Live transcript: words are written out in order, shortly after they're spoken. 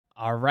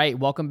All right,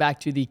 welcome back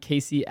to the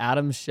Casey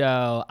Adams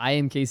Show. I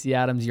am Casey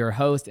Adams, your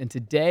host, and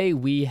today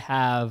we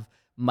have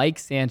Mike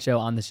Sancho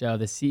on the show,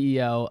 the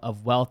CEO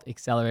of Wealth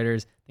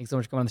Accelerators. Thanks so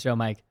much for coming on the show,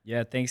 Mike.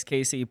 Yeah, thanks,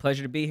 Casey.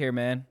 Pleasure to be here,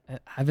 man.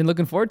 I've been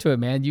looking forward to it,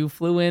 man. You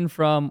flew in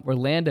from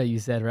Orlando, you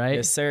said, right?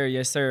 Yes, sir.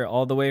 Yes, sir.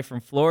 All the way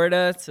from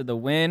Florida to the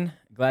Wynn.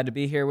 Glad to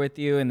be here with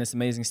you in this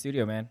amazing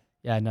studio, man.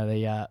 Yeah, no,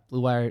 the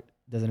Blue Wire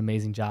does an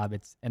amazing job.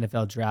 It's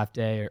NFL draft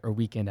day or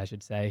weekend, I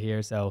should say,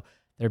 here. So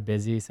they're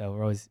busy. So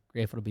we're always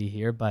grateful to be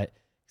here. But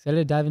excited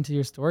to dive into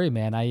your story,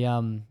 man.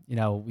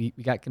 We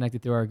got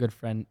connected through our good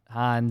friend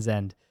Hans,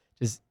 and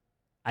just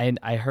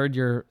I heard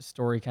your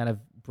story kind of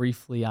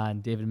briefly on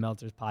David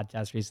Meltzer's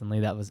podcast recently.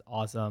 That was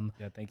awesome.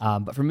 Yeah, thank you.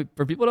 But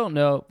for people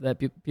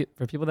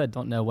that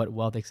don't know what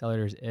Wealth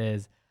Accelerators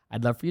is,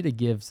 I'd love for you to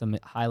give some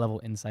high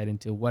level insight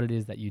into what it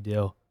is that you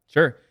do.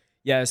 Sure.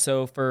 Yeah,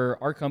 so for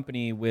our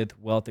company with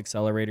Wealth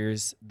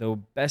Accelerators, the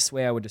best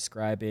way I would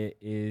describe it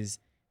is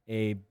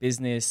a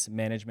business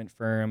management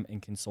firm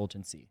and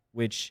consultancy,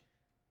 which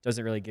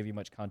doesn't really give you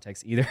much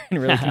context either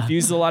and really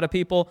confuses a lot of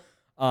people.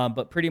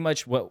 But pretty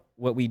much what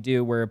we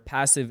do, we're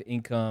passive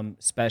income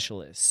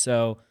specialists.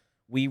 So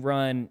we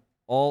run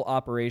all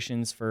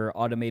operations for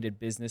automated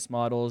business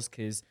models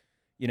because,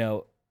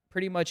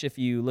 pretty much if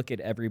you look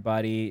at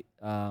everybody,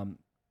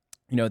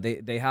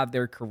 they have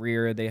their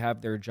career, they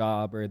have their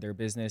job or their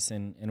business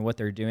and what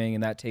they're doing,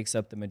 and that takes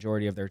up the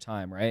majority of their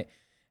time, right?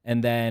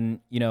 And then,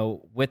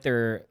 with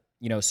their,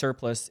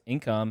 surplus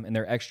income and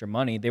their extra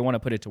money, they want to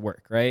put it to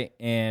work, right?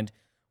 And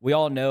we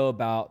all know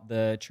about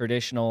the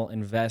traditional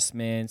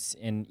investments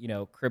in,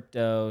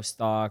 crypto,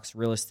 stocks,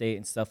 real estate,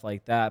 and stuff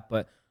like that.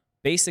 But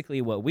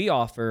basically what we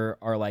offer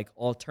are like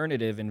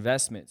alternative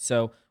investments.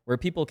 So where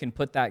people can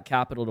put that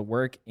capital to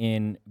work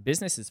in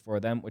businesses for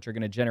them, which are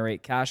going to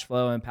generate cash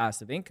flow and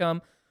passive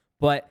income,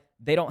 but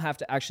they don't have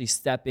to actually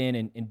step in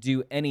and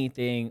do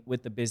anything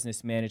with the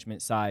business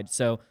management side.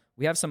 So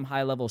we have some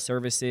high-level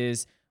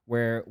services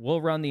where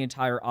we'll run the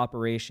entire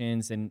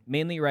operations, and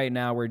mainly right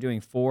now we're doing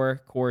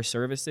 4 core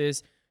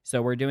services.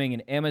 So we're doing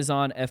an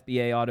Amazon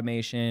FBA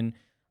automation.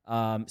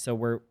 So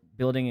we're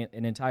building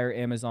an entire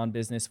Amazon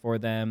business for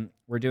them.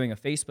 We're doing a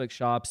Facebook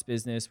Shops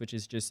business, which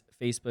is just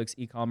Facebook's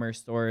e-commerce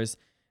stores.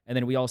 And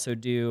then we also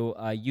do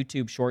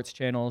YouTube Shorts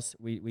channels.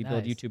 We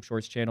build YouTube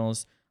Shorts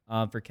channels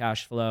for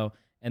cash flow.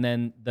 And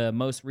then the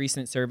most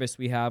recent service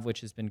we have,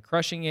 which has been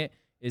crushing it,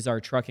 is our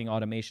trucking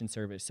automation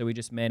service. So we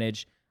just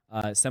manage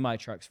semi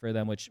trucks for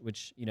them, which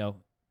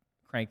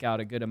crank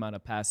out a good amount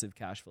of passive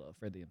cash flow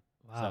for them.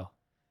 Wow. So,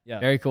 yeah.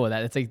 Very cool.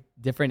 It's like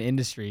different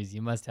industries.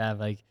 You must have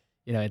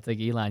it's like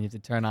Elon. You have to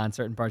turn on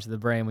certain parts of the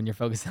brain when you're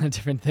focused on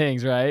different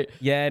things, right?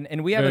 Yeah,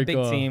 and we have Very a big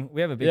cool. team.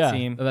 We have a big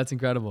team. Oh, that's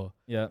incredible.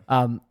 Yeah.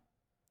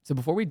 So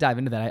before we dive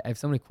into that, I have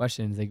so many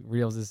questions. Like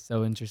Reels is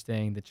so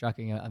interesting. The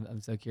trucking, I'm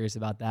so curious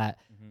about that.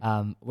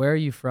 Mm-hmm. Where are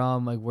you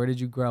from? Like, where did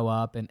you grow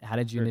up, and how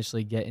did you Sure.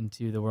 initially get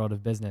into the world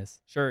of business?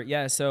 Sure.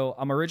 Yeah. So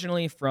I'm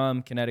originally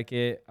from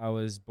Connecticut. I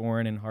was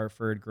born in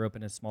Hartford, grew up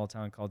in a small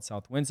town called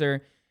South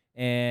Windsor,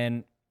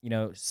 and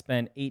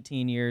spent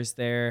 18 years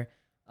there.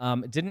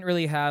 Didn't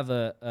really have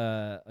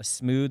a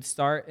smooth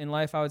start in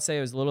life, I would say.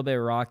 It was a little bit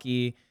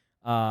rocky.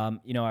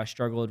 I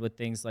struggled with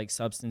things like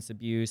substance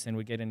abuse and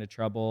would get into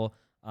trouble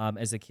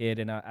as a kid.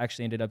 And I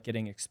actually ended up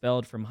getting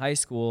expelled from high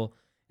school.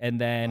 And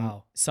then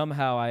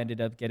somehow I ended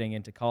up getting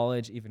into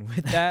college even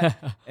with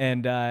that.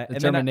 And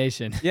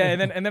Determination.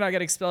 And then I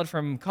got expelled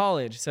from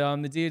college. So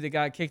I'm the dude that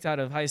got kicked out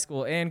of high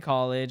school and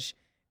college.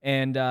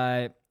 And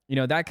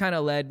that kind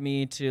of led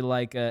me to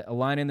like a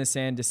line in the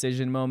sand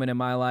decision moment in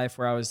my life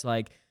where I was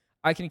like,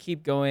 I can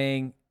keep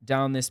going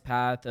down this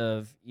path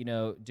of,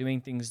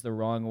 doing things the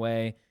wrong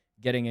way,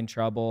 getting in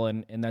trouble,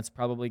 and that's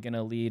probably going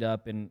to lead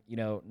up in,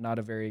 not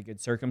a very good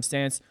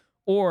circumstance.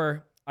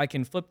 Or I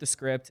can flip the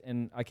script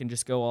and I can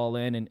just go all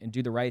in and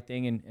do the right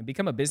thing and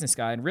become a business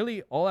guy. And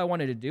really all I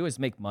wanted to do is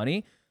make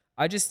money.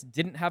 I just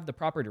didn't have the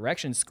proper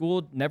direction.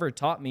 School never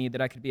taught me that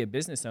I could be a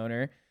business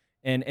owner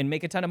and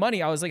make a ton of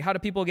money. I was like, how do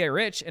people get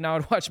rich? And I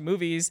would watch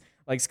movies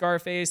like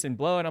Scarface and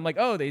Blow, and I'm like,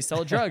 oh, they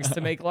sell drugs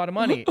to make a lot of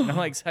money. And I'm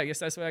like, so I guess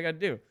that's what I got to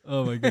do.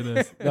 Oh my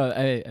goodness. No,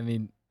 I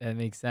mean, that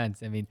makes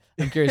sense. I mean,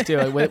 I'm curious too,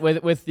 like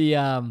with the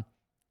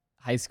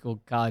high school,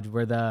 college,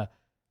 were the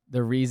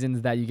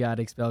reasons that you got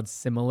expelled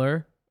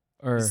similar?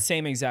 Or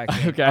Same exact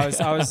thing. Okay. I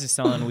was just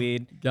selling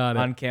weed Got it.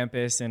 on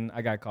campus, and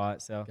I got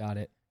caught. So Got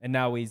it. and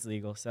now weed's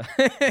legal. So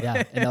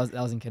Yeah, and that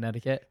was in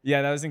Connecticut.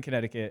 yeah, that was in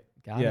Connecticcut.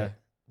 Got Yeah. it.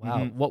 Wow.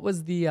 Mhm. What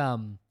was the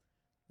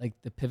like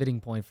the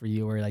pivoting point for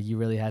you, where like you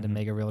really had to Mhm.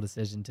 make a real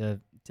decision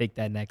to take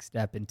that next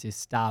step and to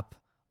stop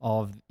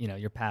all of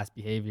your past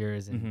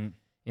behaviors and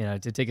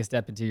Mhm. to take a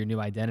step into your new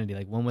identity?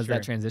 Like, when was Sure.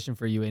 that transition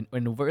for you,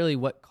 and really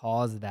what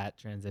caused that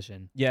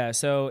transition? Yeah,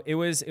 so it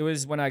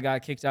was when I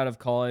got kicked out of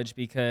college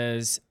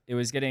because it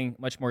was getting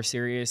much more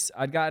serious.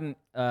 I'd gotten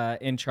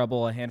in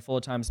trouble a handful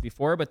of times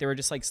before, but they were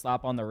just like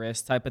slap on the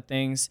wrist type of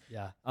things.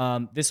 Yeah.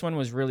 This one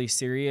was really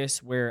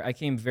serious, where I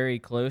came very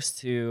close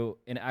to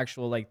an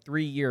actual like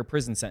 3-year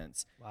prison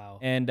sentence. Wow.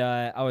 And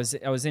I was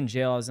in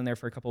jail. I was in there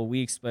for a couple of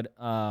weeks, but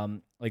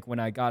like when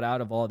I got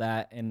out of all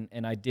that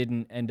and I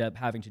didn't end up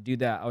having to do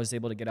that, I was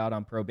able to get out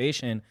on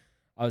probation.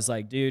 I was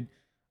like, dude,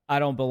 I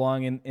don't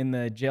belong in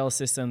the jail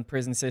system,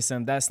 prison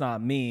system. That's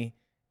not me.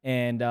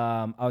 And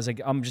I was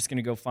like, I'm just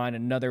gonna go find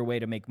another way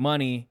to make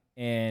money.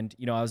 And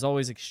I was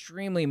always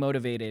extremely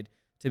motivated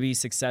to be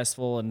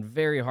successful and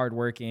very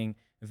hardworking,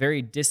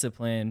 very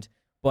disciplined,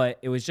 but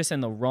it was just in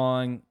the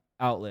wrong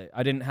outlet.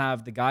 I didn't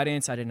have the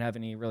guidance. I didn't have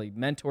any really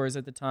mentors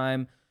at the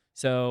time.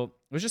 So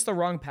it was just the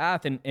wrong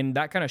path. And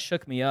that kind of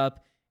shook me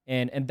up.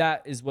 And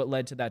that is what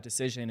led to that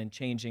decision and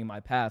changing my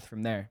path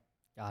from there.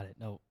 Got it.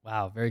 No,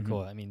 wow, very Mhm.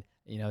 cool. I mean,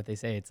 what they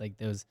say, it's like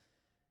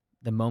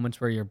the moments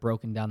where you're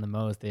broken down the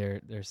most,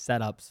 they're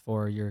setups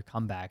for your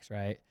comebacks,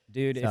 right?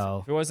 Dude,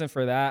 So if it wasn't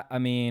for that, I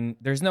mean,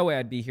 there's no way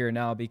I'd be here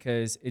now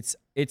because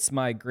it's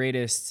my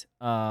greatest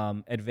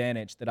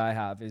advantage that I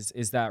have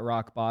is that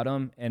rock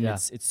bottom. And yeah,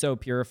 it's so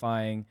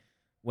purifying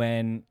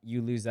when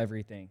you lose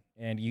everything.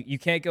 And you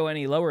can't go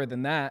any lower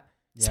than that.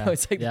 So yeah,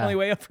 it's like the yeah, only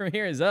way up from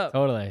here is up.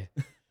 totally.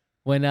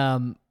 When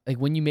like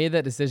when you made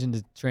that decision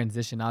to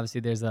transition,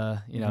 obviously there's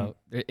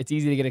it's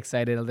easy to get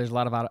excited. There's a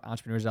lot of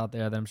entrepreneurs out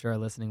there that I'm sure are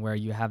listening where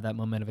you have that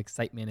moment of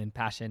excitement and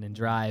passion and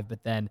drive,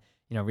 but then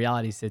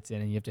reality sits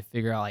in and you have to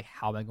figure out like,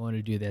 how am I going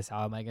to do this?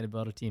 How am I going to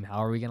build a team? How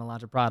are we going to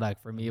launch a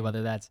product? For me, Mhm.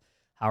 whether that's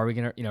how are we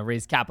going to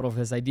raise capital for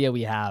this idea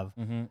we have.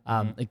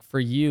 Like for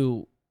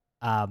you,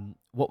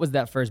 what was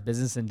that first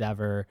business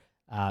endeavor?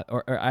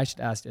 Or I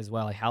should ask as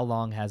well, like how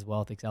long has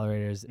Wealth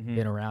Accelerators Mhm.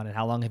 been around, and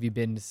how long have you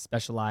been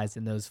specialized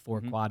in those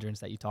 4 Mhm. quadrants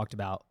that you talked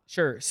about?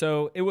 Sure.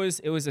 So it was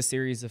a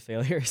series of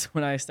failures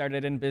when I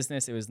started in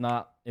business. It was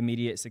not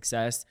immediate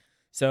success.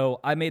 So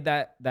I made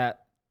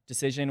that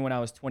decision when I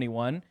was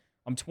 21.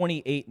 I'm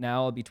 28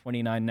 now. I'll be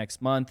 29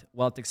 next month.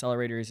 Wealth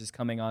Accelerators is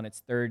coming on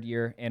its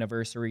 3rd-year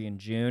anniversary in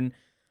June.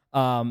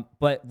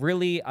 But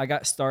really, I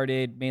got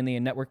started mainly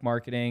in network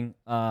marketing.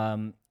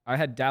 I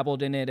had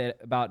dabbled in it at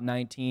about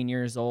 19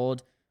 years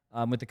old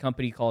with a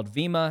company called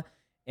Vima.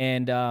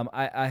 And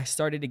I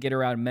started to get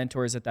around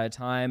mentors at that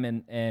time,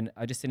 and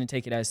I just didn't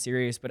take it as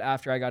serious. But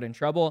after I got in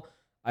trouble,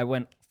 I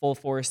went full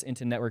force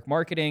into network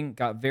marketing,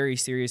 got very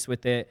serious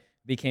with it,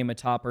 became a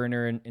top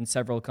earner in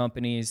several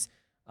companies,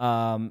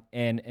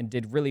 and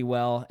did really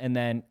well. And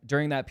then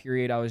during that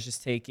period, I was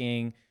just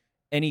taking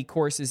any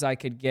courses I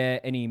could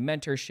get, any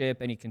mentorship,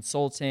 any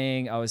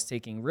consulting. I was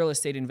taking real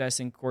estate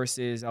investing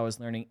courses. I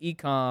was learning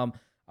e-com.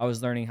 I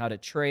was learning how to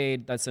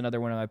trade. That's another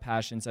one of my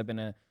passions. I've been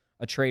a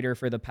trader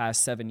for the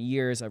past 7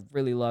 years. I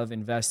really love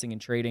investing and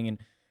trading. And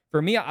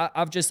for me,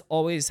 I've just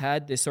always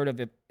had this sort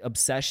of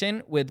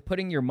obsession with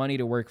putting your money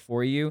to work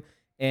for you.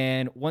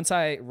 And once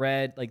I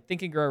read like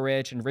Think and Grow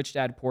Rich and Rich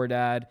Dad Poor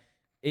Dad,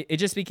 it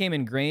just became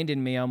ingrained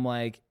in me. I'm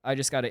like, I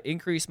just got to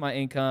increase my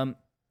income,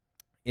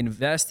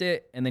 invest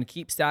it, and then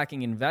keep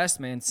stacking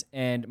investments,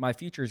 and my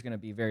future is going to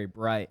be very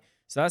bright.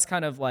 So that's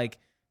kind of like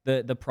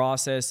the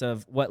process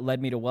of what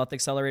led me to Wealth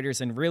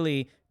Accelerators. And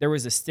really, there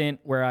was a stint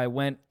where I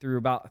went through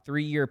about a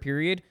 3-year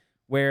period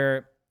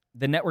where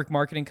the network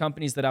marketing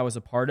companies that I was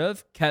a part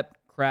of kept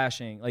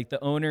crashing. Like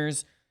the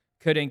owners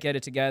couldn't get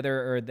it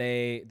together, or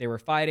they were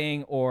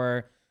fighting,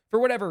 or for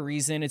whatever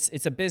reason.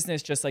 It's a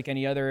business just like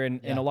any other,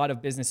 and a Yeah. lot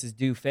of businesses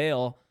do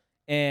fail.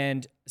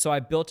 And so I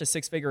built a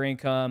 6-figure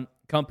income,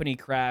 company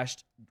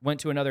crashed, went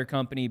to another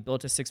company,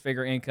 built a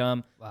 6-figure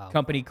income, Wow.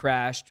 company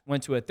crashed,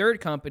 went to a third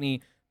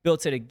company,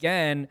 built it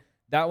again.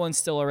 That one's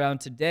still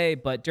around today.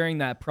 But during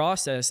that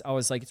process, I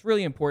was like, it's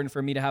really important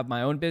for me to have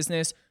my own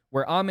business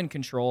where I'm in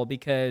control,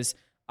 because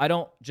I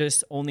don't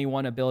just only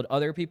want to build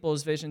other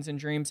people's visions and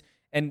dreams.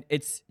 And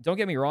don't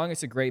get me wrong,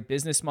 it's a great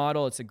business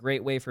model. It's a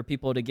great way for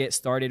people to get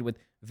started with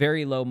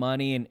very low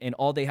money. And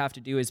all they have to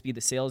do is be the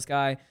sales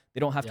guy. They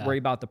don't have to Yeah. worry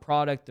about the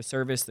product, the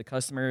service, the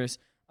customers,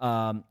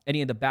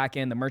 any of the back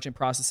end, the merchant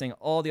processing,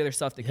 all the other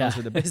stuff that comes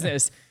Yeah. with the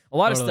business, a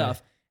lot Totally. of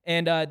stuff.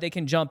 And they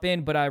can jump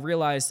in. But I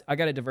realized I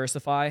got to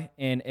diversify.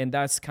 And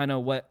that's kind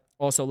of what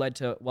also led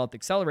to Wealth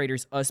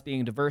Accelerators, us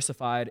being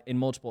diversified in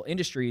multiple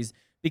industries,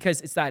 because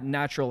it's that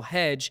natural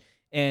hedge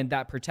and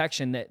that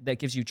protection that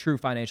gives you true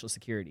financial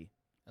security.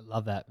 I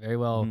love that. Very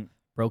well Mhm.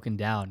 broken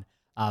down.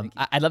 Thank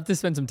you. I'd love to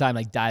spend some time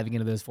like diving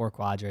into those 4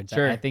 quadrants.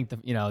 Sure. I think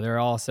they're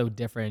all so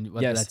different,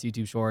 whether Yes. that's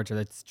YouTube Shorts or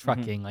that's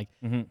trucking, like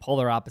Mhm.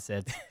 polar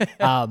opposites.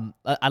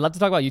 I'd love to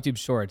talk about YouTube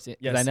Shorts,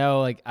 because I Yes.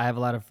 know like I have a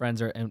lot of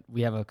friends, and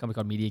we have a company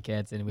called Media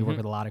Kits, and we work Mhm.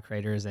 with a lot of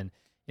creators, and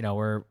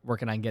we're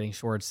working on getting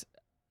Shorts,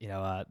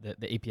 the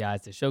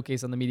APIs to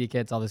showcase on the Media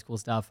Kits, all this cool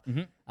stuff.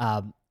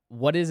 Mhm.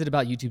 What is it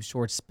about YouTube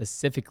Shorts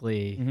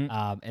specifically,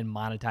 Mhm. and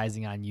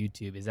monetizing on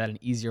YouTube? Is that an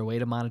easier way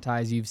to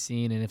monetize you've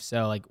seen? And if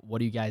so, like,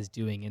 what are you guys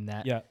doing in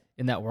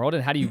that world,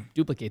 and how do you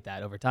duplicate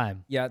that over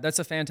time? Yeah, that's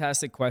a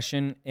fantastic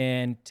question.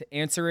 And to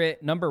answer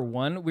it, number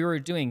one, we were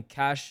doing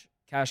cash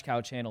cow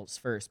channels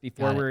first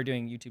before Got we it. were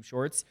doing YouTube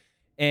Shorts.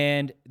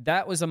 And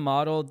that was a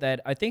model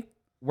that I think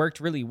worked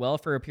really well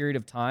for a period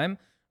of time.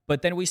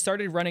 But then we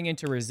started running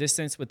into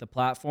resistance with the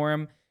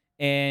platform,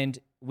 and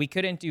we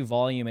couldn't do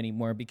volume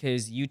anymore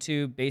because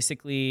YouTube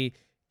basically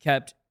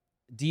kept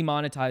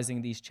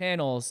demonetizing these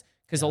channels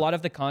because a lot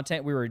of the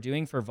content we were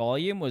doing for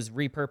volume was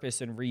repurposed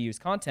and reused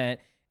content.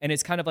 And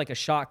it's kind of like a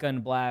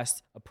shotgun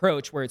blast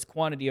approach where it's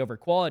quantity over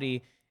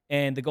quality.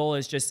 And the goal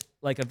is just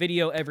like a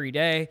video every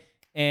day.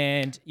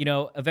 And,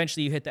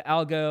 eventually you hit the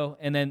algo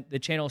and then the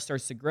channel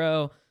starts to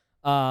grow.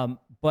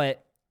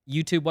 But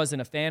YouTube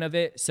wasn't a fan of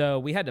it. So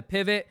we had to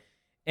pivot.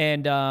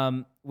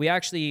 And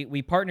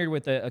we partnered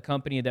with a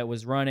company that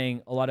was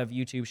running a lot of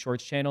YouTube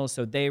Shorts channels.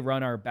 So they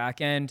run our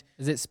back end.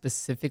 Is it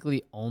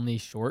specifically only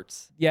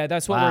Shorts? Yeah,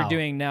 that's what we're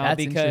doing now.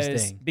 That's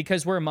interesting.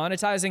 Because we're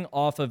monetizing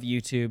off of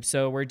YouTube.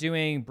 So we're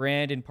doing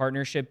brand and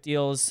partnership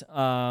deals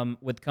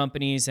with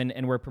companies,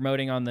 and we're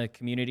promoting on the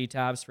community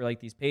tabs for like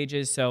these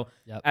pages. So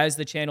as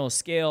the channels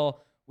scale,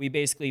 we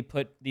basically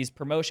put these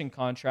promotion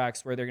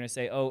contracts where they're going to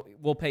say, oh,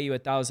 we'll pay you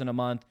 $1,000 a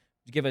month,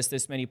 give us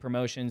this many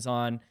promotions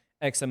on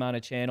X amount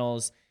of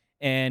channels.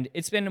 And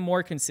it's been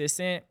more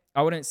consistent.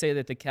 I wouldn't say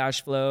that the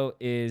cash flow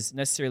is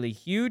necessarily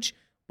huge,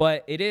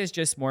 but it is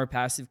just more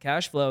passive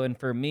cash flow. And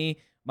for me,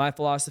 my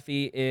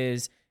philosophy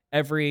is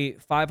every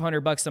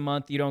 $500 a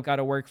month you don't got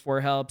to work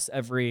for helps.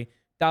 Every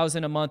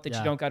 $1,000 a month that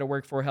you don't got to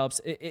work for helps.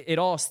 It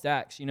all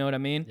stacks. You know what I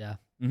mean? Yeah,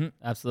 Mm-hmm.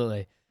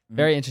 absolutely.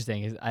 Very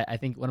interesting. I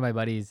think one of my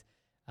buddies,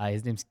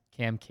 his name's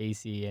Cam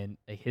Casey, and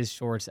his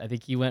Shorts, I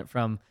think he went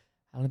from,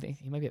 I don't think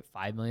he might be at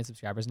 5 million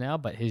subscribers now,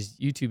 but his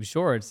YouTube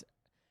Shorts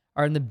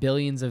are in the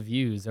billions of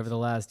views over the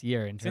last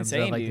year in terms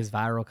of like his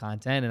viral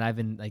content. And I've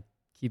been like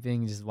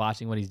just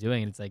watching what he's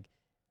doing. And it's like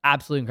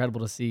absolutely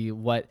incredible to see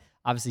what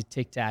obviously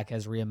TikTok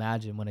has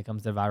reimagined when it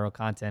comes to viral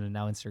content, and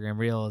now Instagram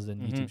Reels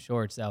and YouTube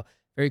Shorts. So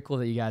very cool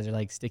that you guys are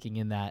like sticking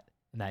in that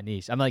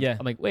niche. I'm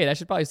like, wait, I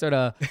should probably start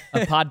a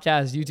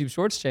podcast YouTube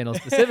Shorts channel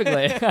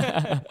specifically.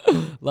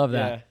 Love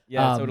that.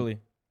 Yeah, totally.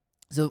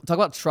 So talk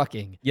about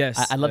trucking.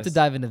 Yes. I'd love to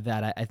dive into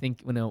that. I think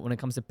when it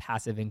comes to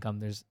passive income,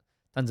 there's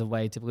tons of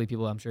ways. Typically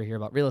people I'm sure hear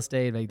about real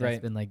estate. Like that's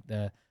been like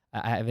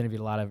I've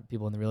interviewed a lot of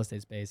people in the real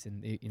estate space,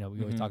 and we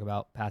always talk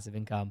about passive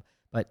income.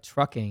 But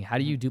trucking, how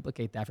do you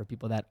duplicate that for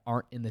people that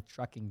aren't in the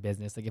trucking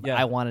business? Like if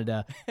I wanted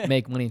to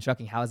make money in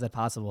trucking, how is that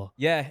possible?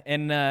 Yeah,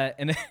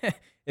 and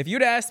if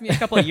you'd asked me a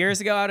couple of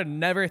years ago, I'd have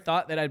never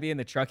thought that I'd be in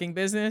the trucking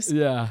business.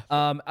 Yeah.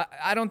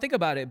 I don't think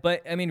about it,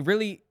 but I mean,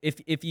 really,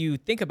 if you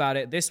think about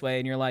it this way,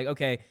 and you're like,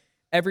 okay,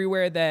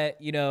 everywhere that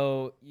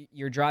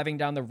you're driving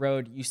down the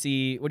road, you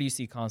see, what do you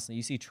see constantly?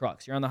 You see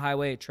trucks. You're on the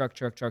highway, truck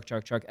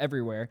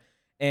everywhere,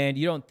 and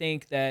you don't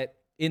think that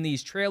in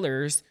these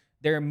trailers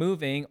they're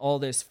moving all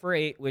this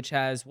freight, which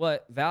has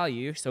what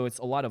value? So it's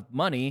a lot of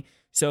money.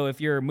 So if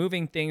you're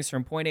moving things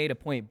from point A to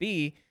point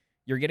B,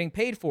 you're getting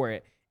paid for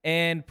it.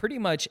 And pretty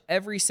much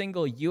every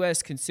single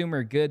U.S.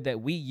 consumer good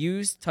that we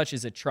use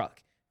touches a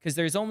truck, because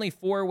there's only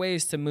 4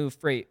 ways to move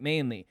freight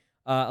mainly,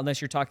 unless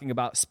you're talking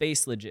about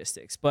space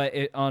logistics. But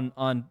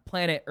on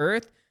planet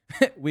Earth,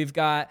 we've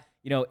got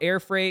air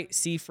freight,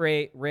 sea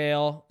freight,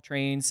 rail,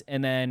 trains,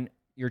 and then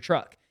your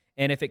truck.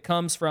 And if it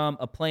comes from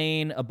a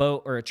plane, a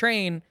boat, or a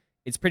train,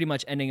 it's pretty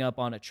much ending up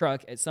on a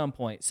truck at some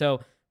point. So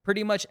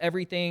pretty much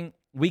everything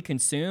we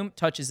consume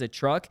touches a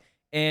truck.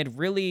 And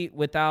really,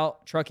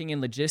 without trucking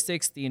and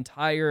logistics, the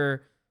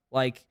entire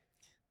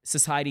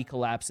society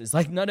collapses.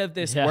 Like none of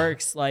this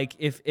works. Like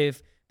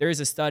if there's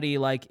a study,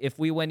 like if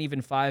we went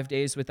even 5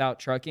 days without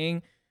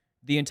trucking,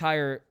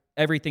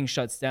 everything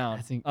shuts down.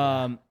 I think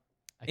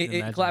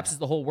it collapses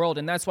the whole world.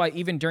 And that's why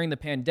even during the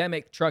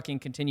pandemic, trucking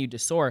continued to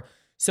soar.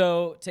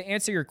 So to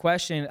answer your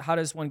question, how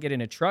does one get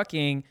into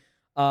trucking?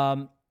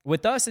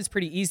 With us, it's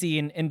pretty easy.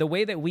 And the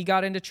way that we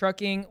got into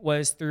trucking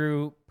was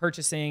through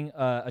purchasing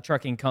a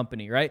trucking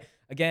company, right?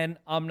 Again,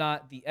 I'm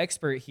not the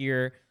expert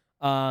here.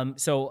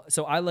 So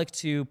I like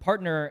to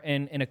partner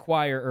and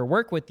acquire or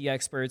work with the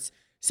experts.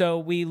 So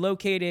we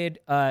located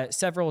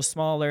several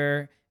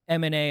smaller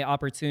M&A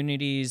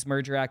opportunities,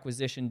 merger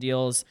acquisition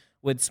deals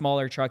with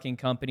smaller trucking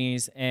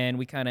companies. And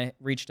we kind of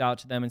reached out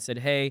to them and said,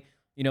 hey,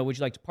 would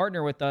you like to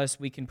partner with us?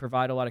 We can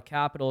provide a lot of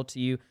capital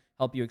to you,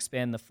 help you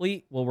expand the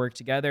fleet. We'll work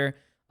together.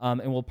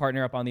 And we'll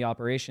partner up on the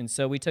operation.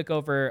 So we took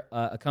over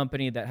a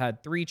company that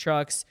had 3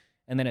 trucks,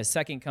 and then a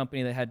second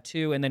company that had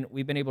 2, and then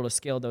we've been able to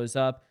scale those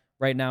up.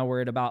 Right now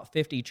we're at about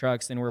 50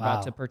 trucks, and we're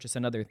about to purchase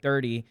another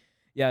 30.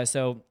 Yeah,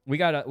 so we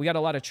got a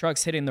lot of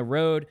trucks hitting the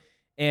road,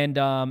 and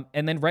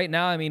then right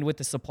now, I mean, with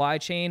the supply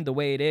chain the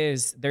way it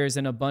is, there's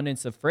an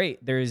abundance of freight.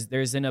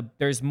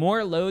 There's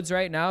more loads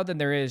right now than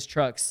there is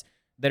trucks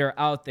that are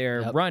out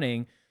there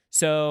running.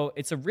 So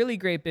it's a really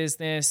great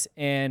business,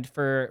 and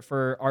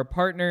for our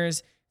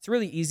partners, it's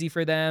really easy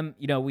for them.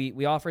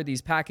 We offer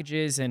these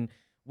packages, and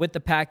with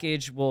the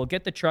package, we'll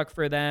get the truck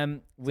for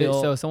them.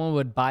 So someone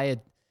would buy it.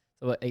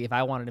 So if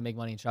I wanted to make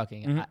money in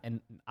trucking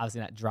and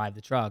obviously not drive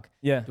the truck,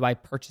 do I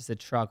purchase a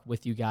truck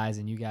with you guys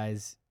and you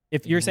guys?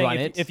 If you're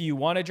saying if you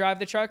want to drive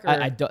the truck, or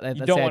I don't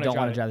want to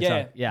drive the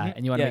truck. Yeah,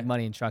 and you want to make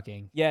money in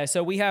trucking. Yeah,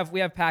 so we have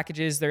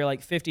packages. They're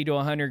like 50 to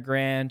 100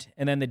 grand,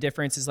 and then the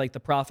difference is like the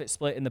profit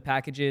split in the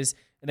packages.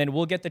 And then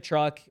we'll get the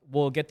truck,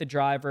 we'll get the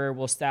driver,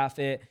 we'll staff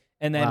it.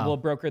 And then we'll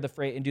broker the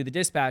freight and do the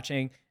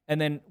dispatching, and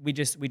then we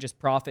just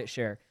profit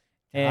share.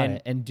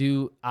 And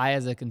do I,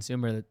 as a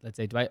consumer, let's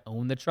say, do I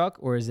own the truck,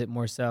 or is it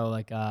more so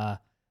like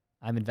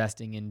I'm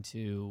investing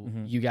into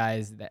Mhm. you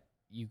guys that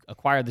you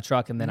acquired the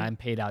truck, and then Mhm. I'm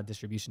paid out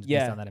distributions based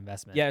Yeah. on that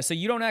investment. Yeah, so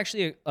you don't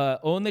actually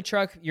own the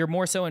truck. You're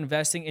more so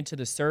investing into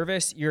the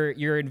service.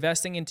 You're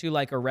investing into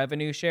like a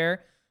revenue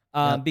share.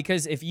 Yep.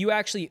 Because if you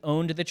actually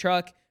owned the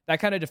truck, that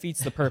kind of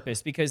defeats the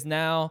purpose because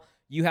now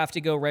you have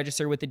to go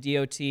register with the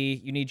DOT.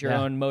 You need your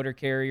Yeah. own motor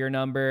carrier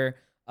number.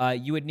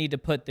 You would need to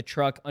put the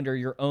truck under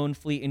your own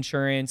fleet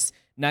insurance.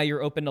 Now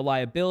you're open to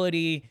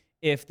liability.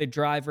 If the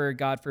driver,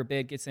 God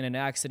forbid, gets in an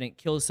accident,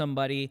 kills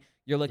somebody,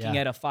 you're looking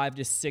Yeah. at a $5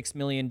 to $6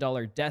 million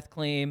death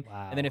claim.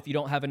 And then Wow. if you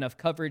don't have enough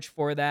coverage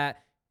for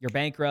that, you're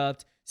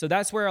bankrupt. So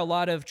that's where a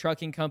lot of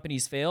trucking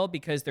companies fail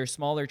because they're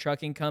smaller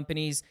trucking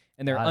companies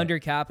and they're Got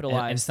it.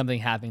 undercapitalized. And something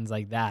happens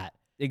like that.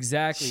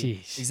 Exactly.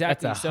 Sheesh.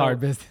 Exactly. That's a hard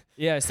business.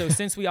 Yeah. So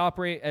since we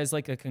operate as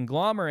like a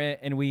conglomerate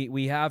and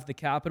we have the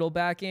capital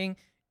backing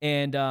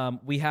and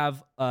we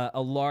have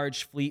a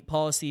large fleet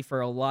policy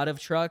for a lot of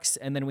trucks,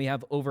 and then we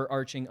have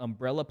overarching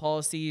umbrella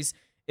policies.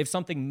 If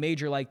something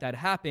major like that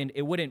happened,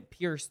 it wouldn't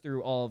pierce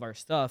through all of our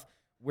stuff.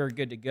 We're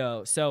good to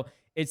go. So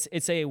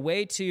it's a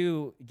way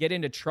to get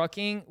into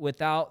trucking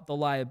without the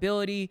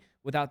liability,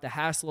 without the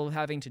hassle of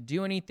having to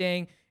do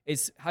anything.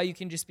 It's how you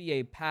can just be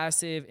a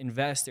passive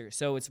investor.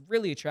 So it's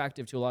really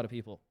attractive to a lot of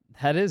people.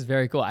 That is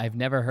very cool. I've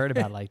never heard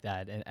about it like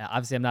that. And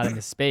obviously I'm not in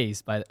the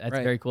space, but that's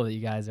Right. very cool that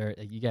you guys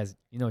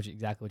you know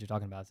exactly what you're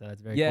talking about. So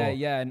that's very Yeah, cool.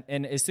 yeah.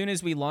 And as soon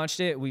as we launched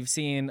it, we've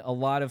seen a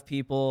lot of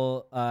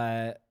people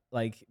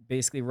like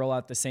basically roll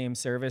out the same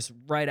service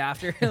right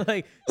after.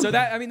 Like, so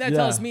that, I mean, that Yeah.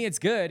 tells me it's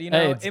good, you know.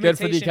 Hey, it's good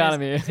for the Imitation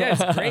economy. yeah,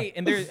 it's great.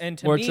 And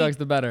to More me, trucks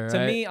the better, to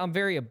right? me, I'm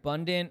very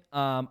abundant.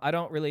 I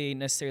don't really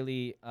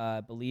necessarily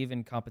believe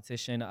in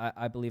competition.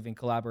 I believe in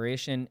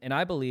collaboration, and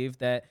I believe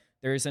that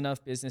there's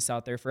enough business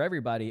out there for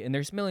everybody. And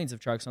there's millions of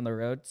trucks on the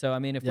road. So I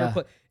mean, Yeah.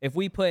 if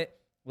we put,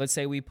 let's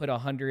say we put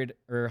 100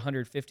 or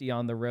 150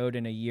 on the road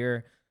in a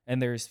year, and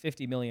there's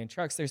 50 million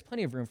trucks, there's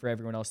plenty of room for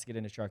everyone else to get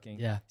into trucking.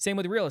 Yeah. Same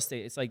with real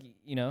estate. It's like,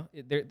 you know,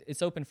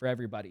 it's open for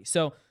everybody.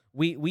 So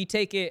we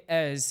take it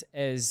as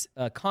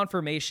a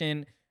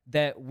confirmation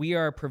that we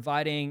are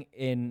providing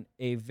in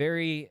a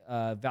very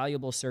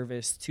valuable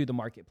service to the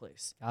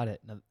marketplace. Got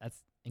it. No,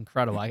 that's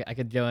incredible. I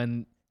could go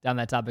down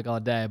that topic all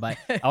day, but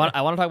I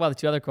want to talk about the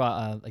two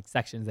other like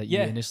sections that you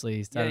Yeah.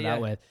 initially started Yeah.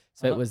 out with.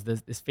 So it was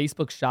this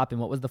Facebook shop,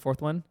 and what was the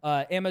fourth one?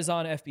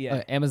 Amazon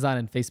FBA. Amazon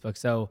and Facebook.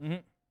 So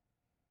Mhm.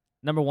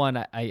 number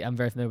one, I'm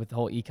very familiar with the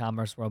whole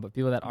e-commerce world, but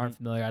people that Mm-hmm. aren't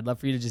familiar, I'd love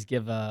for you to just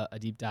give a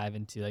deep dive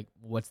into like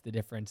what's the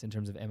difference in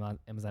terms of Amazon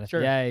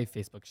Sure. FBA,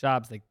 Facebook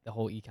shops, like the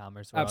whole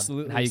e-commerce world,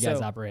 Absolutely. and how you guys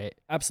So- operate.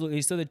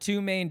 Absolutely. So the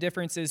two main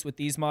differences with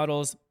these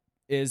models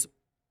is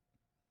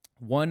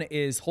one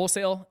is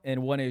wholesale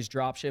and one is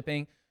drop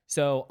shipping.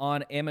 So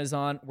on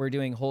Amazon, we're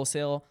doing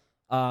wholesale,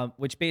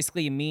 which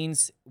basically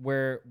means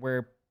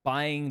we're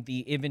buying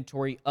the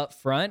inventory up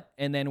front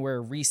and then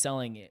we're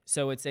reselling it.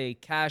 So it's a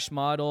cash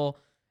model.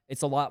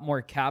 It's a lot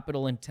more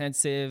capital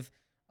intensive.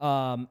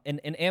 And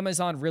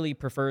Amazon really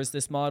prefers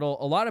this model.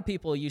 A lot of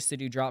people used to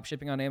do drop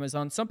shipping on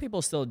Amazon. Some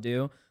people still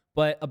do.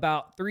 But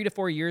about 3 to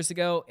 4 years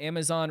ago,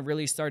 Amazon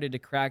really started to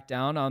crack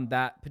down on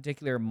that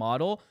particular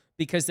model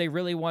because they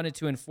really wanted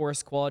to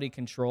enforce quality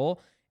control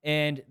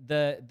and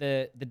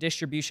the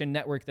distribution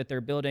network that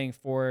they're building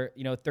for,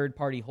 you know,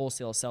 third-party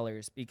wholesale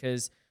sellers,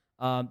 because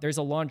there's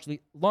a laundry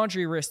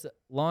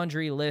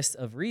list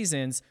of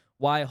reasons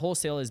why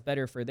wholesale is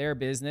better for their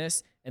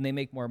business and they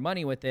make more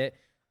money with it.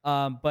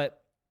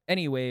 But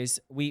anyways,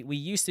 we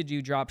used to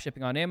do drop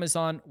shipping on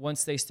Amazon.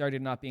 Once they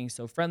started not being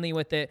so friendly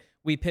with it,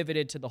 we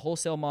pivoted to the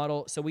wholesale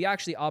model. So we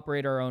actually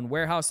operate our own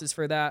warehouses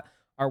for that.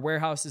 Our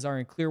warehouses are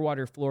in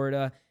Clearwater,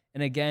 Florida.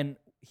 And again,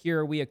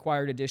 here we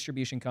acquired a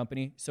distribution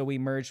company. So we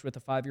merged with a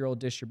 5-year-old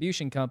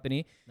distribution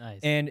company. Nice.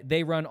 And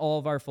they run all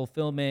of our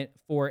fulfillment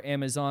for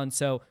Amazon.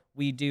 So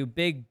we do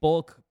big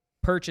bulk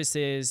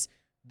purchases.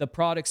 The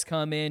products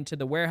come into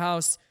the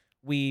warehouse.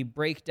 We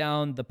break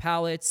down the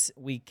pallets.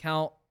 We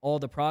count all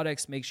the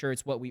products, make sure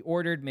it's what we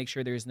ordered, make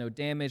sure there's no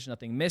damage,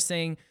 nothing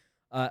missing.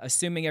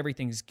 Assuming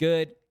everything's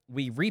good,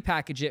 we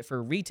repackage it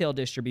for retail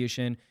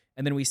distribution,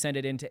 and then we send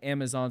it into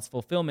Amazon's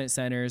fulfillment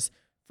centers.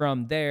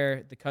 From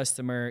there, the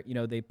customer, you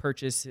know, they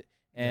purchase,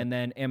 and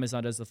then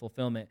Amazon does the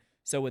fulfillment.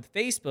 So with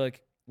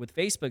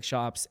Facebook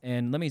shops,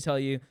 and let me tell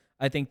you,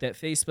 I think that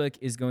Facebook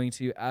is going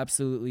to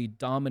absolutely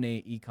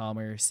dominate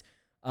e-commerce.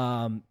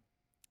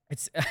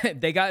 It's where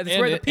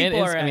the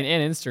people are at. I mean,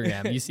 and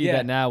Instagram. You see Yeah.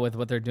 that now with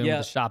what they're doing with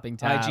the shopping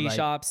tab. IG like,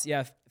 shops,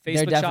 yeah. they're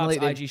Facebook definitely-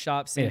 shops, IG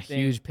shops, made same a thing.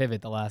 huge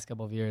pivot the last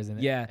couple of years,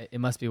 and Yeah. it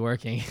must be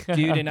working.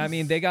 Dude, and I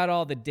mean, they got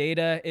all the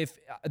data. If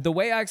the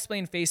way I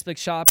explain Facebook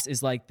shops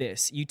is like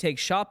this: you take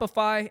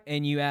Shopify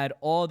and you add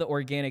all the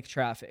organic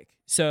traffic.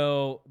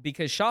 So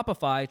because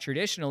Shopify,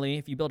 traditionally,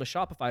 if you build a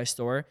Shopify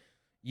store,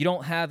 you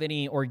don't have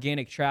any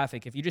organic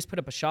traffic. If you just put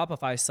up a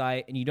Shopify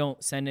site and you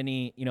don't send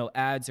any, you know,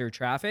 ads or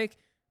traffic,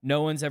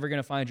 no one's ever going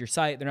to find your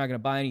site. They're not going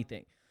to buy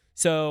anything.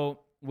 So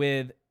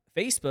with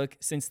Facebook,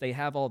 since they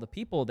have all the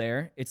people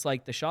there, it's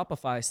like the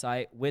Shopify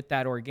site with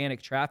that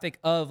organic traffic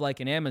of like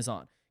an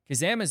Amazon.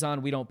 Because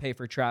Amazon, we don't pay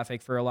for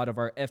traffic for a lot of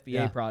our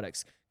FBA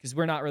products because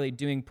we're not really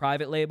doing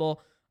private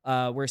label.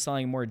 We're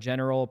selling more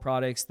general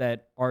products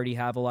that already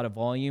have a lot of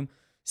volume.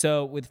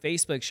 So with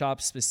Facebook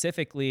shops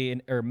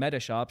specifically, or Meta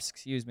shops,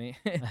 excuse me.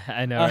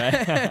 I know,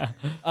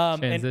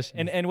 right?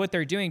 And what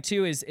they're doing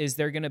too is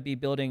they're going to be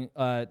building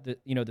the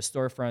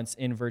storefronts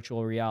in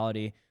virtual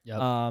reality.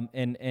 Yep.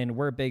 And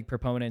we're big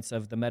proponents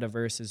of the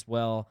metaverse as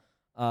well.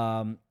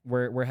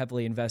 We're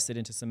heavily invested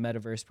into some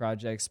metaverse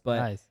projects, but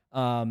nice.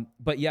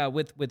 But yeah,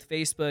 with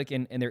Facebook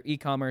and their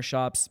e-commerce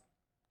shops,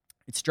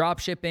 it's drop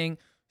shipping.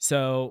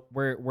 So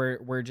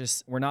we're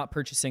not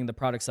purchasing the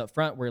products up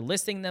front. We're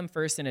listing them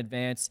first in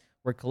advance.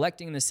 We're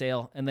collecting the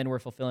sale, and then we're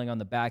fulfilling on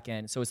the back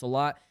end. So it's a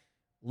lot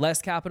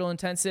less capital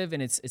intensive,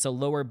 and it's a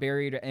lower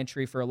barrier to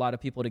entry for a lot of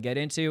people to get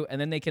into.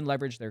 And then they can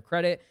leverage their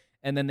credit,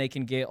 and then they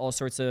can get all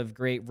sorts of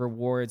great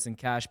rewards and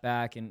cash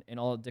back and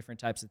all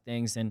different types of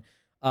things. And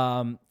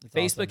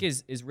Facebook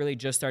is really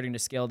just starting to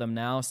scale them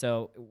now.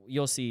 So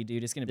you'll see,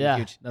 dude, it's going to be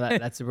huge. No,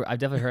 that's super. I've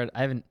definitely heard.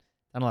 I haven't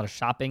done a lot of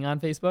shopping on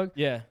Facebook.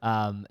 Yeah.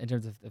 In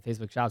terms of the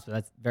Facebook shops, but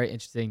that's very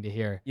interesting to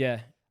hear. Yeah.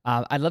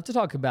 I'd love to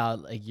talk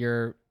about like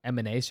your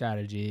M&A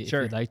strategy if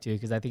Sure. you'd like to,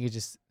 because I think it's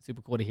just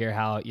super cool to hear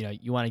how,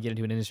 you want to get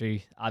into an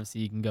industry.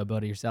 Obviously, you can go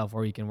build it yourself,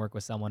 or you can work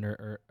with someone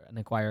or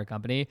acquire a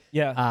company.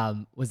 Yeah.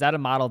 Was that a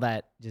model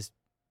that just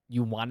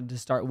you wanted to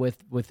start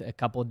with a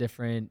couple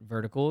different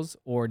verticals,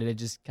 or did it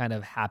just kind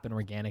of happen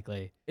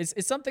organically?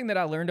 It's something that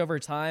I learned over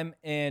time,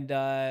 and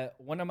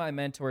one of my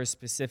mentors,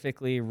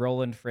 specifically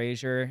Roland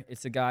Frazier,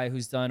 it's a guy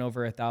who's done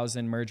over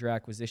 1,000 merger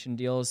acquisition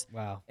deals.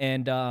 Wow.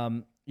 And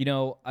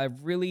I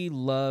really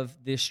love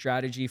this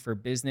strategy for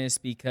business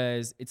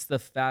because it's the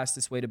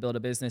fastest way to build a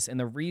business, and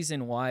the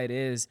reason why it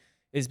is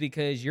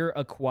because you're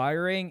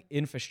acquiring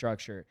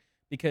infrastructure.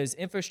 Because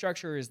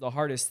infrastructure is the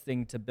hardest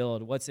thing to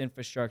build. What's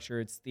infrastructure?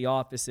 It's the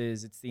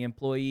offices, it's the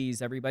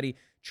employees, everybody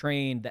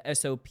trained, the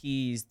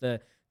SOPs,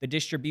 the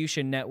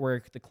distribution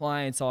network, the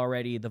clients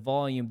already, the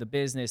volume, the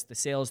business, the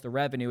sales, the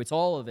revenue. It's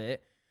all of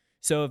it.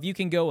 So if you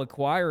can go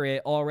acquire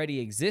it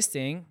already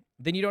existing,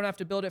 then you don't have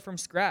to build it from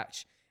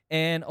scratch.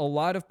 And a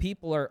lot of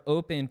people are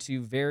open to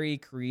very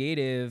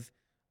creative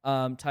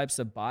types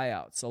of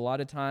buyouts. A lot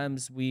of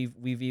times we've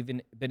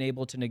even been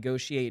able to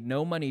negotiate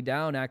no money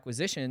down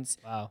acquisitions.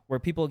 Wow. Where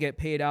people get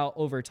paid out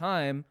over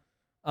time,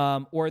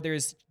 or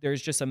there's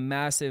just a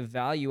massive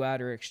value add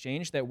or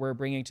exchange that we're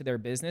bringing to their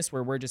business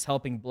where we're just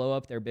helping blow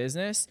up their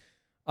business,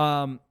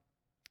 that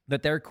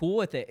they're cool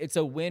with it. It's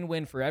a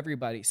win-win for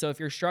everybody. So if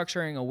you're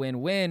structuring a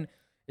win-win,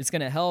 it's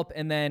going to help.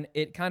 And then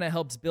it kind of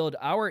helps build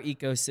our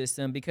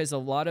ecosystem because a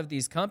lot of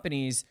these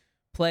companies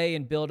play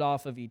and build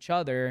off of each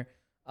other.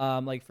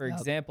 Like for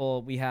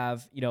example, we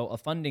have, a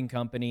funding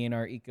company in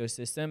our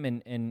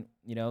ecosystem and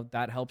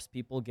that helps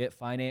people get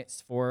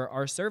finance for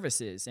our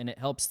services, and it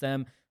helps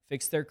them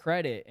fix their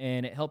credit,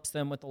 and it helps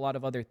them with a lot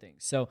of other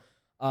things. So,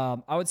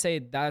 I would say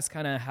that's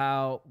kind of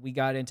how we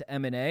got into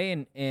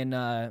M&A,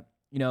 and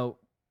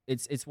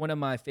it's one of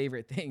my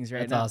favorite things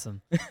right now. That's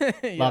awesome.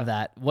 Love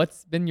that.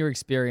 What's been your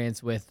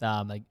experience with,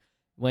 like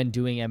when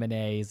doing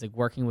M&As, like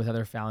working with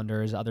other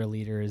founders, other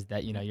leaders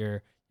that,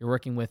 you're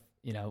working with,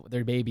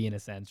 their baby in a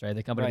sense, right?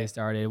 The company they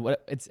started.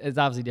 It's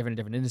obviously different in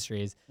different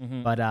industries,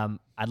 but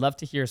I'd love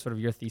to hear sort of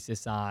your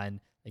thesis on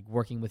like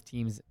working with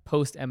teams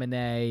post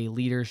M&A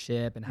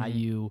leadership and how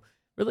you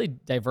really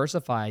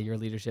diversify your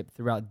leadership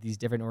throughout these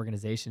different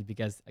organizations,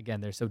 because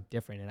again, they're so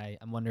different. And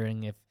I'm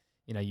wondering if,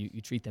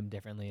 you treat them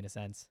differently in a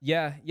sense.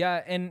 Yeah.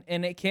 And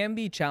it can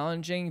be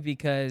challenging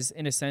because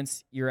in a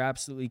sense, you're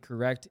absolutely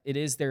correct. It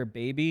is their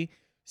baby.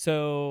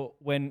 So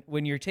when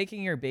you're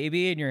taking your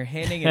baby and you're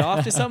handing it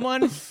off to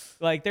someone,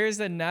 like there's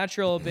a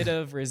natural bit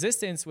of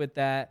resistance with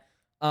that.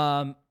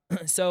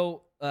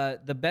 So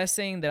the best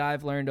thing that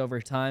I've learned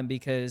over time,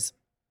 because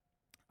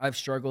I've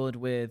struggled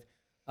with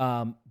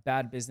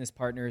bad business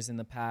partners in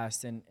the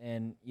past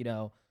and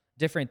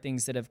different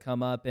things that have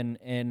come up,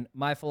 and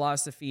my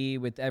philosophy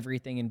with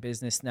everything in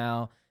business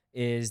now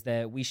is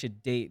that we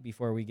should date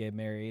before we get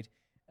married.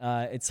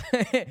 It's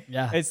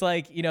it's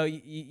like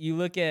you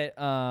look at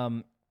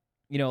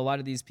a lot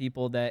of these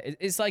people that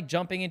it's like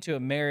jumping into a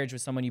marriage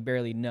with someone you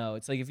barely know.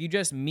 It's like if you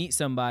just meet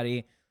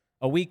somebody,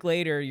 a week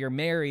later you're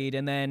married,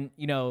 and then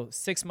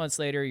 6 months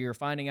later you're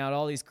finding out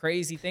all these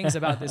crazy things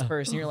about this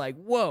person. You're like,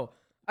 whoa,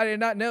 I did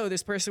not know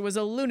this person was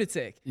a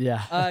lunatic.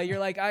 Yeah. You're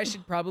like, I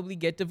should probably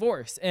get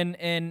divorced.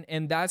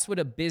 And that's what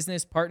a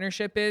business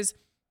partnership is.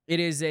 It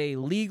is a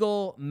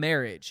legal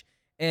marriage.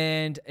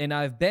 And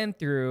I've been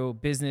through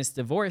business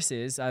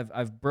divorces.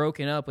 I've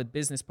broken up with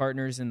business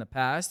partners in the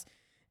past,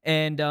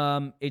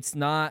 and it's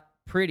not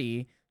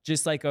pretty,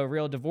 just like a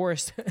real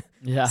divorce.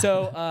 Yeah.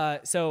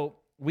 So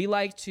we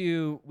like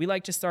to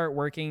start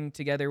working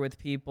together with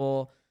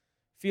people,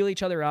 feel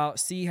each other out,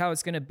 see how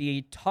it's going to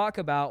be, talk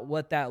about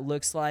what that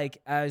looks like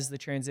as the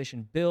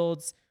transition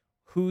builds,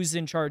 who's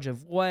in charge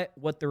of what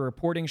the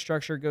reporting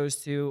structure goes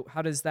to,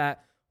 how does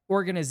that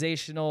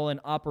organizational and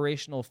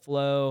operational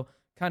flow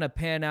kind of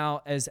pan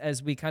out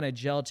as we kind of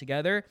gel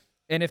together.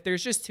 And if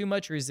there's just too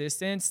much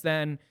resistance,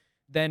 then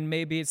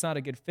maybe it's not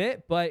a good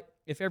fit. But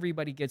if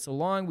everybody gets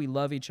along, we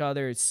love each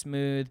other, it's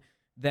smooth,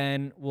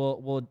 then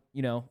we'll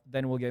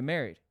get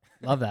married.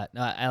 Love that.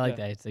 No, I like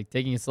Yeah. that. It's like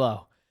taking it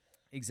slow.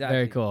 Exactly.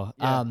 Very cool.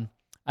 Yeah.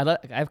 I have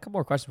a couple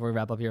more questions before we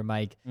wrap up here,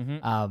 Mike.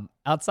 Mhm.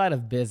 Outside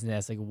of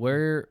business, like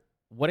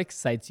what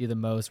excites you the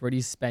most? Where do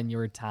you spend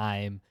your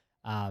time?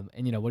 And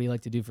what do you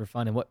like to do for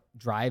fun? And what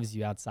drives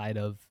you outside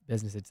of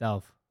business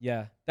itself?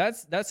 Yeah,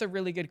 that's a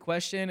really good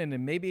question, and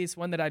then maybe it's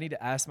one that I need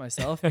to ask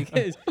myself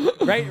because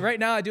right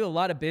now I do a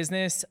lot of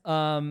business.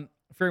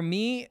 For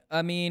me,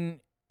 I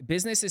mean,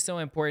 business is so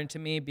important to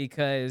me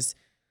because,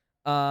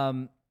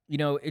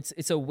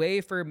 it's a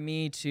way for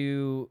me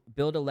to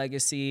build a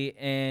legacy,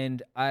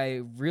 and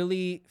I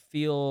really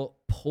feel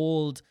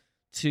pulled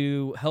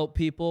to help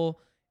people.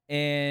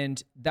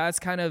 And that's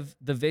kind of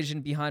the vision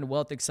behind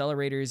Wealth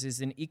Accelerators,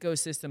 is an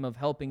ecosystem of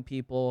helping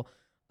people.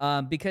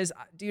 Because,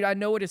 dude, I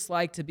know what it's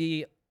like to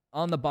be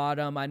on the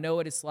bottom. I know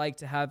what it's like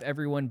to have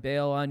everyone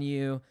bail on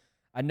you.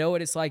 I know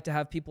what it's like to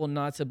have people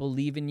not to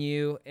believe in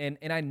you. And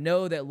I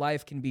know that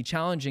life can be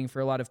challenging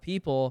for a lot of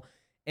people.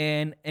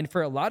 And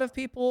for a lot of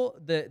people,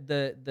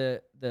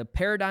 the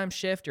paradigm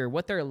shift or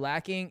what they're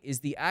lacking is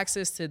the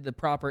access to the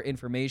proper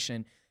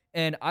information.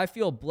 And I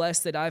feel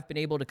blessed that I've been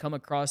able to come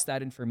across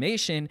that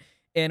information.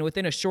 And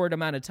within a short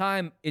amount of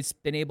time, it's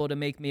been able to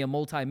make me a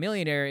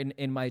multimillionaire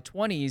in my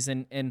 20s.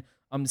 And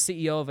I'm the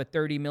CEO of a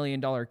 $30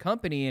 million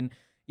company. And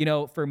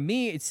for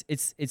me,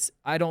 it's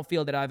I don't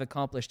feel that I've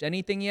accomplished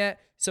anything yet.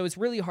 So it's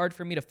really hard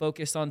for me to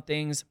focus on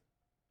things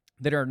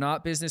that are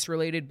not business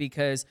related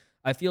because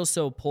I feel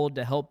so pulled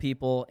to help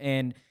people.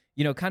 And,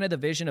 kind of the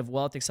vision of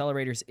Wealth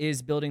Accelerators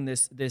is building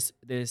this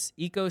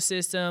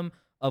ecosystem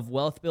of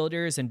wealth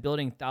builders and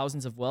building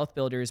thousands of wealth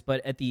builders.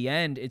 But at the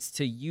end, it's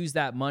to use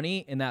that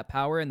money and that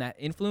power and that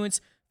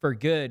influence for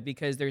good,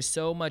 because there's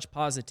so much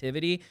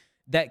positivity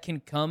that can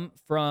come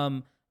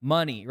from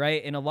money,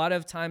 right? And a lot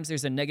of times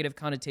there's a negative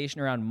connotation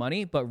around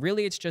money, but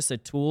really it's just a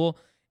tool,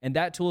 and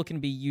that tool can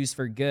be used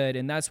for good.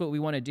 And that's what we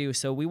want to do.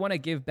 So we want to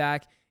give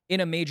back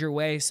in a major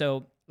way.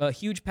 So a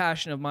huge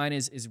passion of mine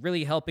is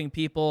really helping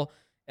people.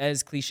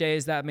 As cliche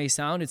as that may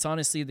sound, it's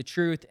honestly the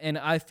truth. And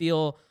I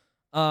feel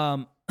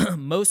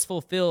most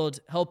fulfilled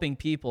helping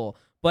people.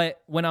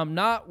 But when I'm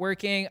not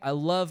working, I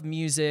love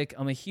music.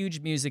 I'm a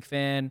huge music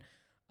fan.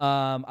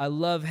 I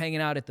love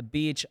hanging out at the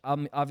beach.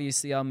 I'm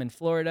in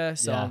Florida,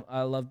 so Yeah.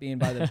 I love being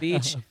by the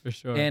beach. For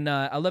sure. And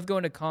I love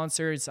going to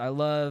concerts. I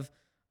love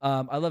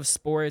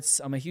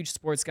sports. I'm a huge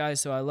sports guy,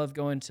 so I love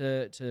going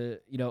to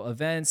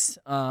events.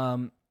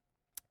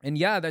 And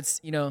yeah,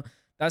 that's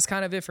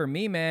kind of it for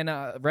me, man.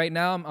 Right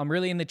now, I'm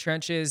really in the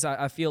trenches.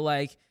 I feel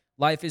like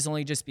life is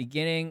only just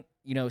beginning.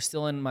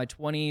 Still in my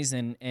 20s,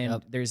 and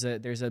Yep. there's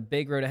a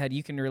big road ahead.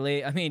 You can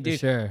relate. I mean, For dude,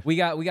 sure. we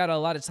got a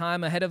lot of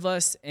time ahead of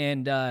us,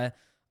 and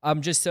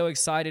I'm just so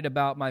excited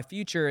about my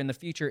future and the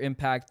future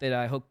impact that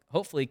I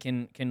hopefully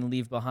can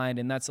leave behind,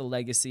 and that's a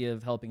legacy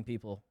of helping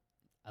people.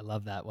 I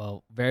love that.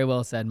 Well, very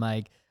well said,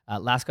 Mike.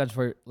 Last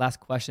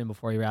question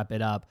before we wrap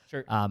it up.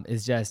 Sure.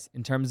 Is just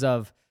in terms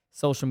of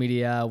social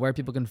media, where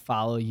people can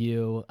follow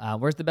you.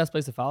 Where's the best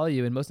place to follow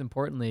you, and most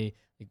importantly,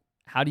 like,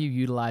 how do you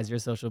utilize your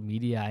social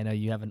media? I know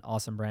you have an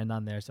awesome brand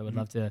on there, so I'd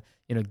love to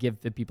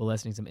give the people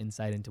listening some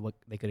insight into what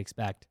they could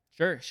expect.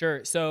 Sure.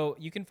 So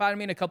you can find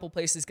me in a couple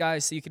places,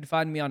 guys. So you can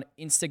find me on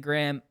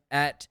Instagram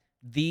at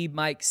the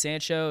Mike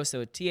Sancho.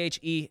 So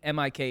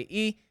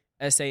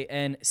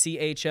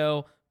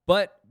TheMikeSancho.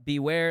 But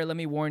beware, let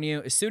me warn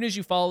you, as soon as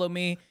you follow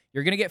me,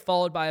 you're going to get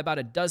followed by about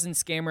a dozen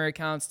scammer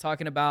accounts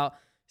talking about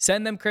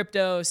send them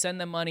crypto, send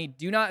them money.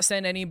 Do not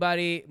send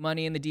anybody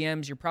money in the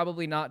DMs. You're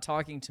probably not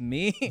talking to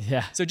me.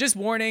 Yeah. So just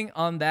warning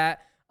on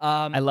that.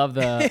 I love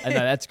I know,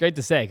 that's great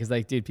to say, because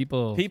like, dude,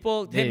 people hit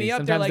me up.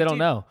 They're sometimes like, they don't dude,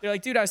 know. They're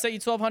like, dude, I sent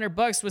you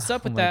 $1,200. What's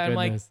up with Oh my that? I'm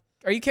like, goodness.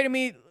 are you kidding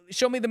me?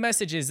 Show me the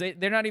messages.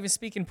 They're not even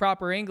speaking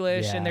proper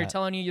English, and they're Yeah.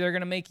 telling you they're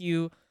gonna make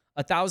you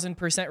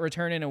 1,000%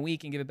 return in a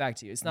week and give it back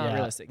to you. It's not Yeah.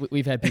 realistic.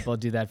 We've had people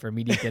do that for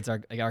media kits,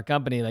 our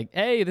company, like,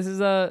 hey, this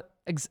is a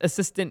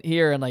assistant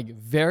here, and like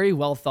very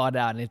well thought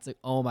out, and it's like,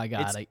 oh my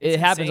god, It's it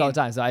happens all the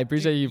insane. time. So I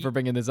appreciate you for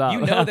bringing this up.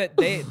 You know that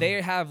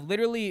they have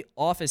literally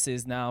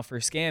offices now for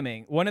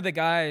scamming. One of the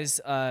guys,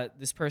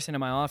 this person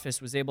in my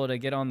office, was able to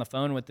get on the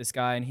phone with this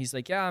guy, and he's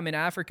like, yeah, I'm in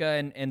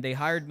Africa, and they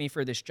hired me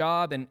for this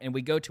job, and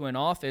we go to an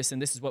office,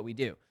 and this is what we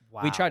do.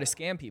 Wow. We try to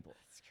scam people.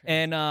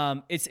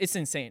 And it's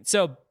insane.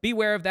 So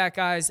beware of that,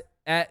 guys,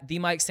 at the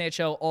Mike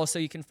Sancho. Also,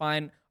 you can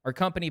find our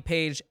company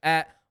page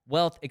at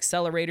Wealth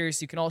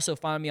Accelerators. You can also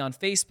find me on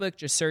Facebook.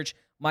 Just search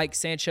Mike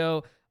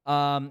Sancho.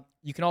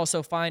 You can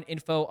also find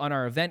info on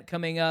our event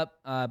coming up.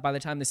 By the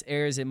time this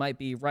airs, it might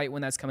be right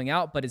when that's coming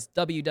out, but it's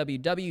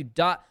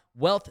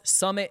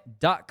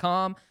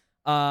www.wealthsummit.com.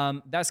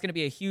 That's going to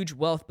be a huge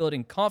wealth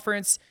building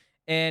conference.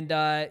 And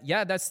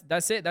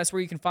that's it. That's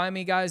where you can find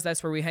me, guys.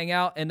 That's where we hang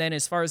out. And then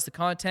as far as the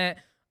content,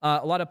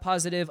 a lot of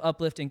positive,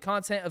 uplifting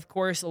content, of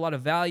course, a lot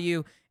of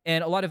value,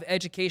 and a lot of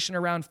education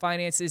around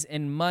finances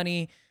and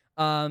money,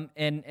 and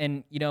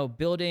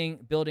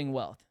building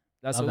wealth.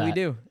 That's Love what we that.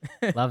 do.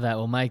 Love that.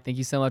 Well, Mike, thank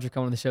you so much for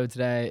coming on the show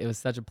today. It was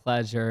such a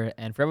pleasure.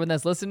 And for everyone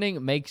that's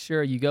listening, make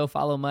sure you go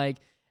follow Mike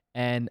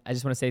And I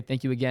just want to say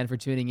thank you again for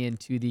tuning in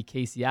to the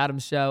Casey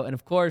Adams Show. And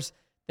of course,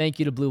 thank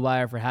you to Blue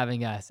Wire for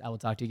having us. I will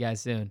talk to you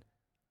guys soon.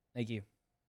 Thank you.